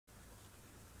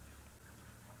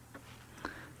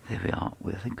There we are.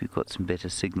 I think we've got some better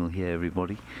signal here,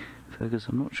 everybody. Fergus,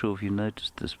 I'm not sure if you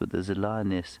noticed this, but there's a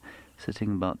lioness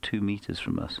sitting about 2 meters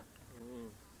from us.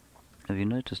 Have you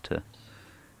noticed her?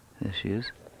 There she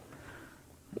is.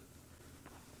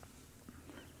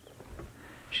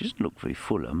 She doesn't look very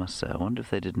full, I must say. I wonder if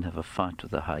they didn't have a fight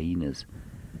with the hyenas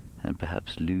and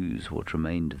perhaps lose what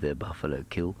remained of their buffalo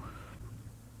kill.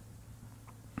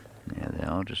 Yeah, they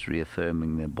are just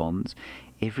reaffirming their bonds.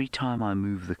 Every time I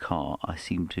move the car, I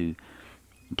seem to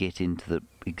get into the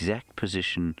exact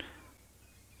position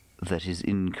that is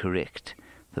incorrect,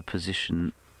 the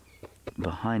position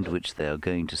behind which they are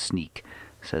going to sneak,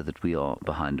 so that we are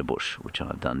behind a bush, which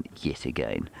I've done yet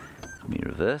again. Let me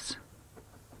reverse.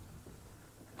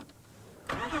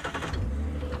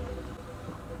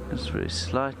 Just very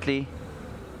slightly.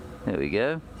 There we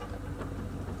go.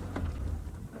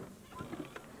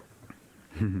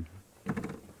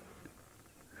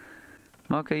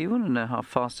 Marco, you want to know how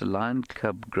fast a lion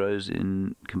cub grows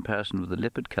in comparison with a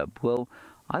leopard cub? Well,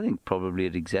 I think probably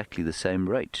at exactly the same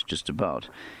rate, just about.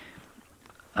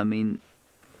 I mean,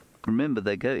 remember,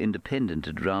 they go independent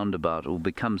at round about, or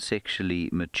become sexually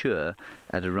mature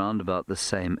at around about the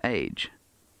same age.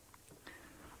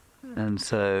 And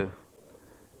so,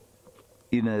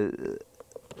 you know,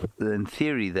 in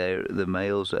theory, the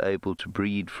males are able to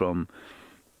breed from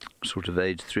sort of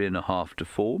age 3.5 to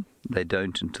 4. They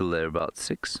don't until they're about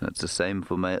 6. That's the same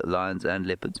for lions and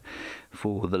leopards.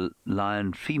 For the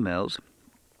lion females,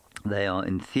 they are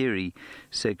in theory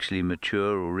sexually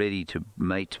mature or ready to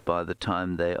mate by the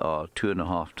time they are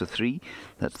 2.5 to 3.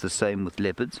 That's the same with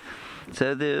leopards.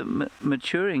 So the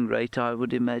maturing rate, I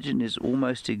would imagine, is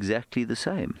almost exactly the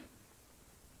same.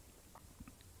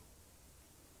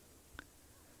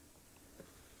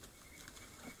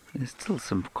 There's still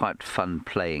some quite fun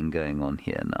playing going on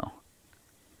here now.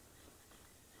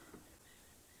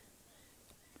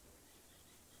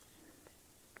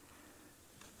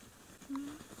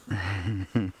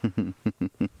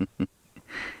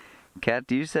 Kat,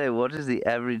 do you say what is the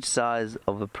average size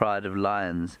of a pride of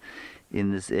lions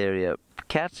in this area?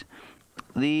 Kat,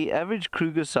 the average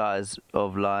Kruger size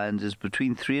of lions is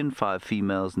between 3 and 5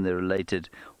 females and their related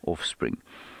offspring.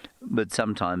 But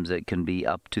sometimes it can be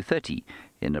up to 30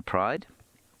 in a pride.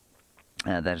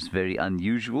 That's very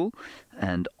unusual,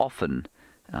 and often,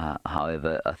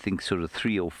 however, I think sort of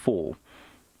 3 or 4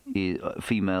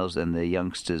 females and their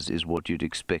youngsters is what you'd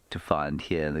expect to find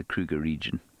here in the Kruger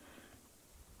region.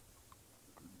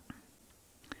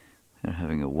 They're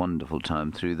having a wonderful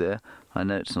time through there. I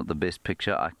know it's not the best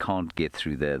picture. I can't get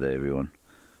through there though, everyone.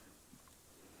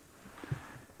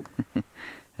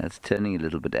 That's turning a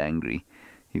little bit angry.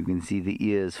 You can see the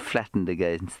ears flattened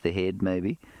against the head,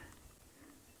 maybe.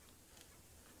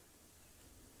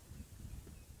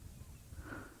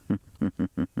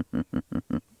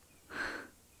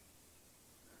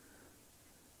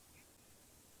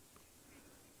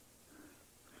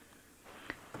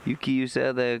 Yuki, you say,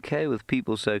 are they okay with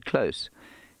people so close?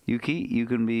 Yuki, you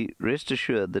can be rest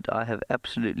assured that I have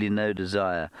absolutely no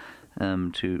desire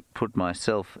to put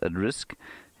myself at risk.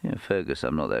 Yeah, Fergus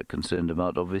I'm not that concerned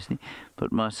about, obviously,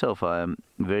 but myself I am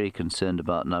very concerned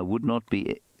about, and I would not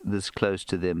be this close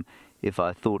to them if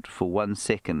I thought for 1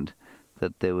 second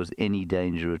that there was any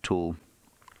danger at all.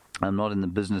 I'm not in the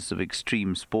business of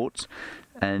extreme sports,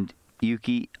 and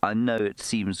Yuki, I know it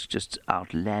seems just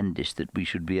outlandish that we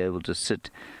should be able to sit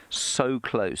so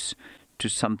close to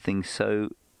something so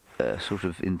sort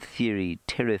of, in theory,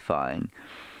 terrifying,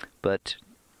 but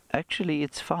actually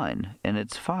it's fine, and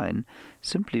it's fine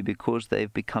simply because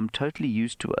they've become totally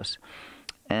used to us.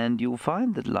 And you'll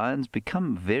find that lions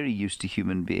become very used to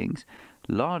human beings,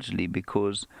 largely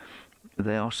because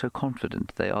they are so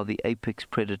confident. They are the apex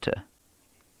predator.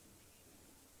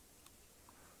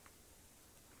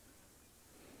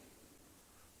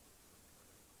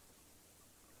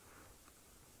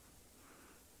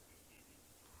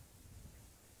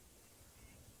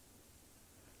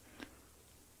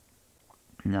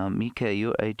 Now, Mika,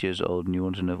 you're 8 years old and you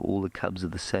want to know if all the cubs are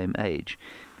the same age.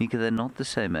 Mika, they're not the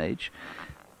same age.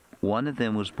 One of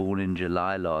them was born in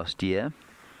July last year.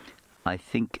 I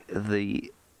think then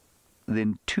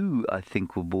 2, I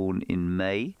think, were born in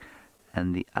May,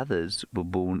 and the others were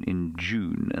born in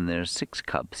June, and there are 6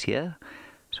 cubs here.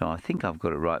 So I think I've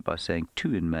got it right by saying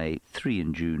 2 in May, 3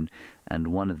 in June, and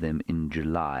 1 of them in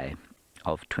July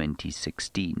of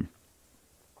 2016.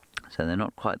 So they're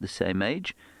not quite the same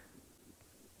age.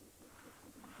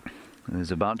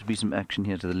 There's about to be some action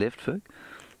here to the left, Ferg.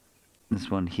 This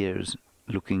one here is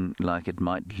looking like it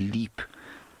might leap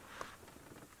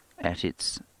at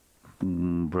its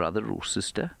brother or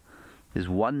sister. There's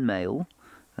 1 male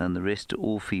and the rest are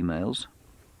all females.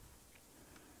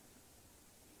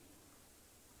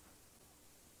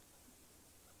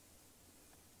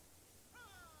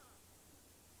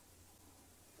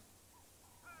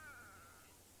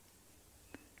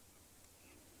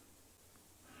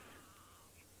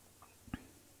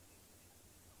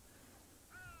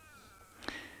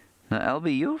 Now,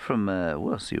 Albie, you're from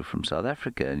so you're from South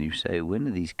Africa, and you say, when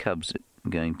are these cubs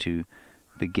going to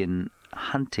begin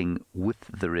hunting with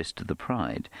the rest of the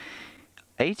pride?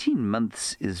 18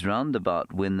 months is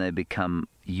roundabout when they become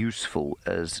useful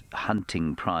as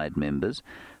hunting pride members.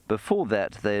 Before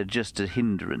that, they're just a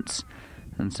hindrance.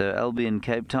 And so, Albie in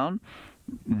Cape Town,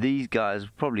 these guys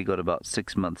probably got about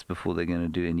 6 months before they're going to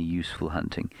do any useful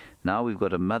hunting. Now we've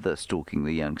got a mother stalking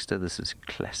the youngster. This is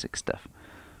classic stuff.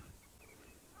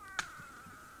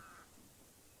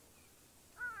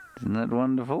 Isn't that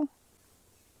wonderful?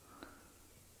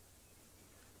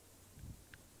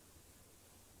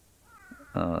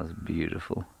 Oh, it's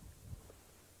beautiful.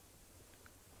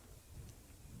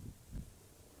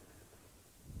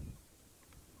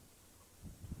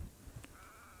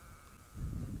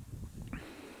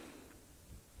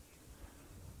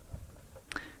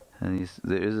 And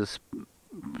there is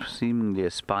seemingly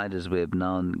a spider's web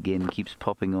now and again keeps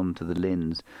popping onto the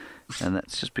lens, and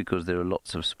that's just because there are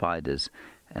lots of spiders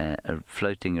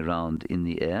floating around in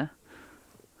the air.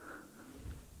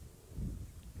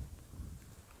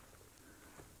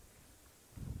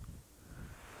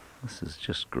 This is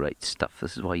just great stuff.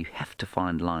 This is why you have to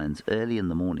find lions early in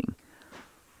the morning.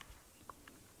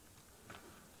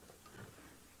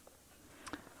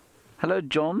 Hello,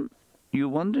 John. You're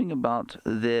wondering about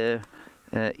their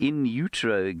in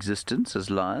utero existence as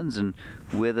lions and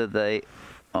whether they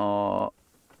are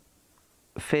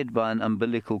fed by an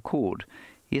umbilical cord.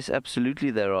 Yes,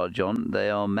 absolutely there are, John. They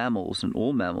are mammals, and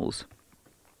all mammals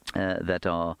that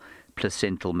are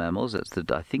placental mammals. That's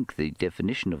I think the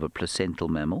definition of a placental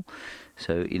mammal.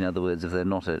 So in other words, if they're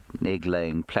not an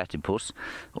egg-laying platypus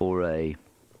or a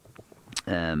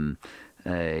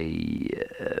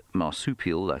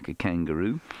marsupial like a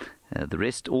kangaroo,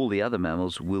 all the other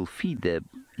mammals will feed their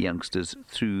youngsters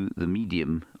through the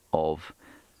medium of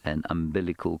an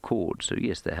umbilical cord. So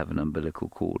yes, they have an umbilical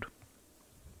cord.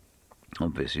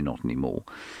 Obviously not anymore,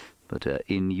 but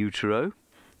in utero,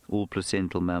 all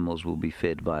placental mammals will be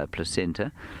fed by a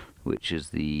placenta, which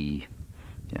is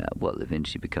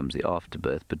eventually becomes the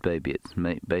afterbirth, but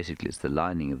basically it's the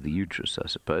lining of the uterus, I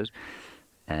suppose,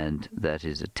 and that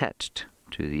is attached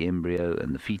to the embryo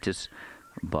and the fetus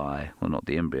not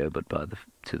the embryo, but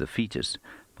to the fetus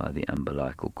by the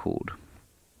umbilical cord.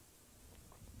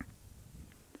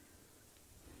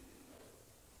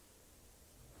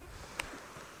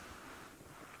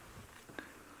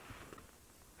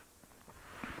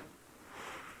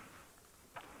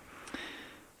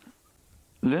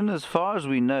 Lynn, as far as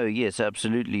we know, yes,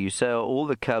 absolutely. You say, are all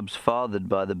the cubs fathered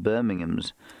by the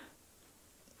Birminghams?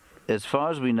 As far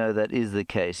as we know, that is the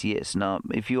case, yes. Now,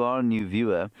 if you are a new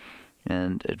viewer,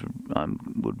 and I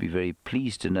would be very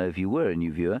pleased to know if you were a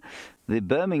new viewer, the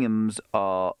Birminghams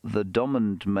are the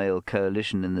dominant male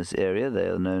coalition in this area. They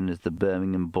are known as the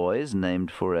Birmingham Boys, named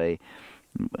for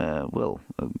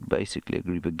basically a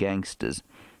group of gangsters.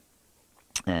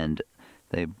 And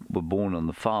they were born on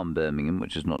the farm Birmingham,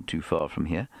 which is not too far from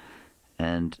here.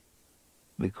 And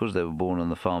because they were born on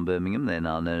the farm Birmingham, they're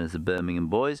now known as the Birmingham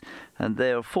Boys. And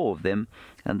there are 4 of them,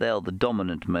 and they are the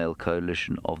dominant male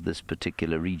coalition of this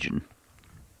particular region.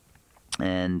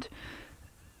 And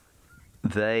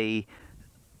they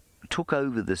took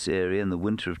over this area in the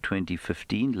winter of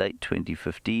 2015, late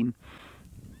 2015.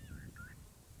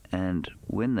 And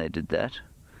when they did that,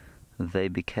 they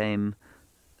became...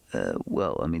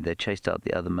 they chased out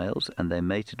the other males and they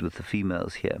mated with the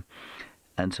females here.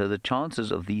 And so the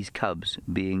chances of these cubs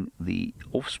being the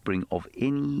offspring of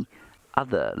any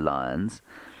other lions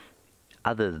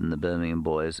other than the Birmingham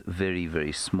Boys, very,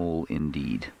 very small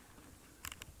indeed.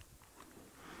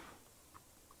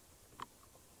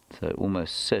 So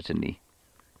almost certainly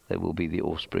they will be the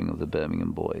offspring of the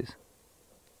Birmingham Boys.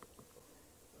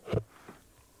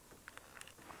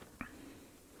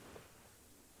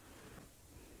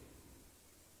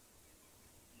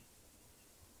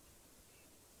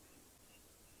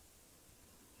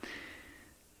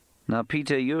 Now,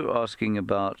 Peter, you're asking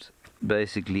about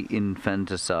basically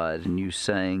infanticide, and you're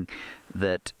saying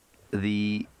that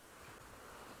at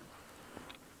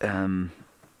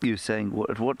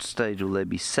what stage will they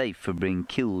be safe for being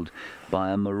killed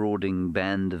by a marauding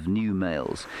band of new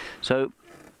males? So,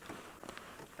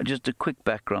 just a quick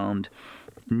background: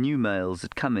 new males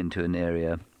that come into an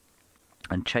area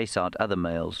and chase out other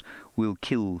males will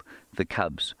kill the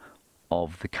cubs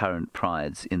of the current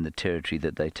prides in the territory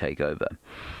that they take over.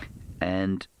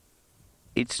 And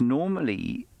it's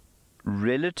normally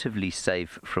relatively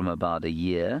safe from about a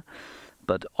year,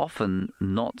 but often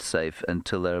not safe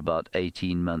until they're about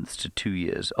 18 months to 2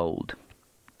 years old.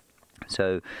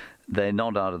 So They're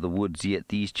not out of the woods yet,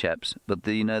 these chaps, but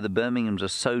the Birminghams are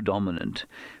so dominant.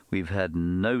 We've had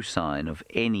no sign of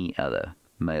any other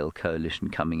male coalition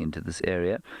coming into this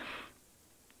area.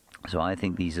 So I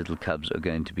think these little cubs are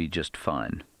going to be just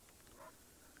fine.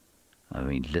 I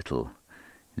mean, little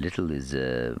is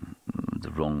the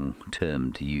wrong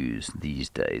term to use these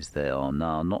days. They are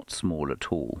now not small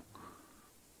at all.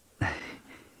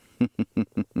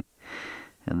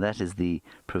 And that is the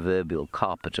proverbial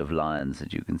carpet of lions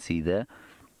that you can see there.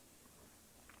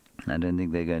 I don't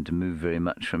think they're going to move very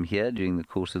much from here during the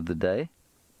course of the day.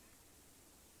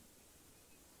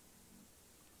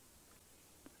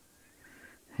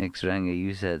 Ex-Ranga,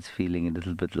 you said it's feeling a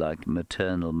little bit like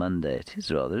maternal Monday. It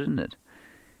is rather, isn't it?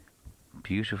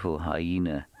 Beautiful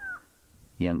hyena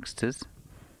youngsters.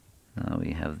 Now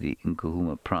we have the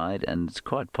Nkuhuma Pride, and it's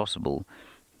quite possible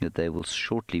that they will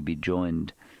shortly be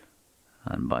joined,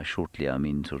 and by shortly I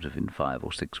mean sort of in 5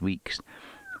 or 6 weeks,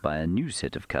 by a new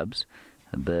set of cubs,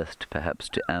 birthed perhaps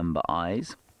to amber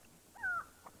eyes.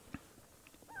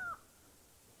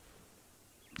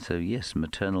 So yes,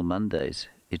 maternal Mondays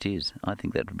it is. I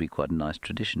think that would be quite a nice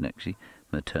tradition, actually,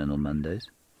 maternal Mondays.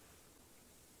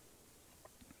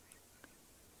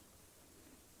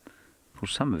 For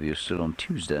some of you are still on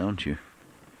Tuesday, aren't you?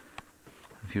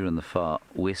 If you're on the far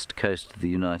west coast of the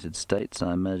United States,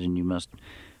 I imagine you must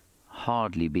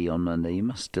hardly be on Monday. You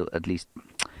must still, at least,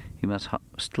 you must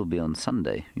still be on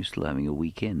Sunday. You're still having a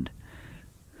weekend.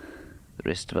 The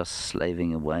rest of us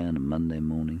slaving away on a Monday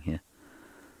morning here.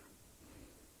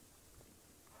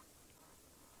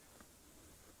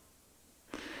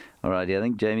 Alrighty, I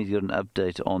think Jamie's got an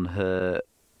update on her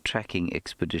tracking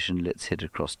expedition. Let's head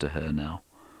across to her now.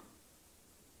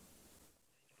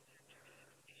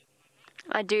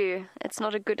 I do. It's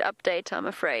not a good update, I'm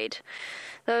afraid.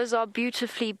 Those are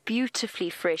beautifully, beautifully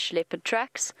fresh leopard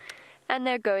tracks, and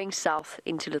they're going south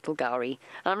into Little Gowrie.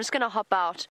 And I'm just going to hop out